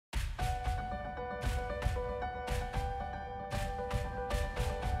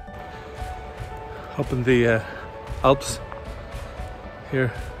up in the Alps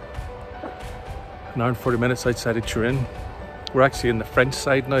here, an hour and 40 minutes outside of Turin. We're actually in the French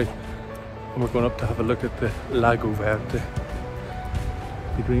side now, and we're going up to have a look at the Lago Verde,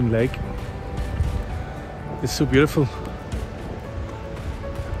 the green lake. It's so beautiful.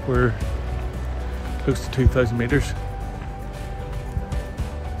 We're close to 2,000 meters.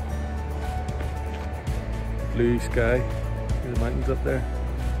 Blue sky, the mountains up there.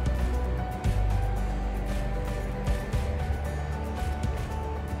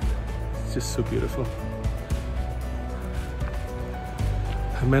 It's just so beautiful.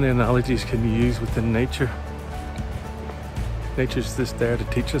 How many analogies can you use within nature? Nature's just there to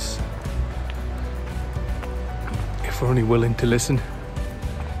teach us, if we're only willing to listen,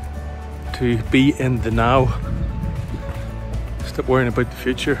 to be in the now, stop worrying about the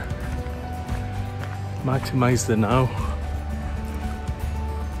future, maximize the now.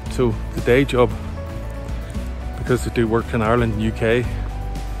 So the day job, because I do work in Ireland and UK,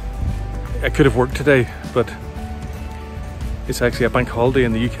 I could have worked today, but it's actually a bank holiday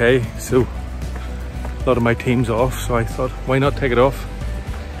in the UK, so a lot of my team's off, so I thought, why not take it off?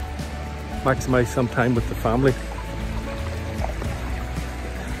 Maximize some time with the family.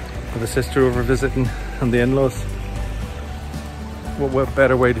 With a sister over visiting and the in-laws. What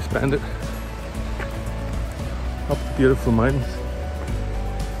better way to spend it? Up the beautiful mountains.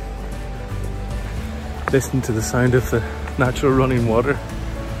 Listen to the sound of the natural running water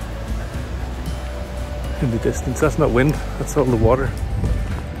in the distance. That's not wind, that's all the water.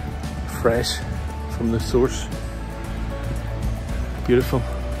 Fresh from the source. Beautiful.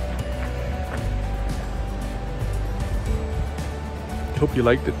 Hope you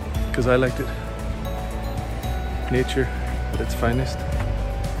liked it, because I liked it. Nature at its finest.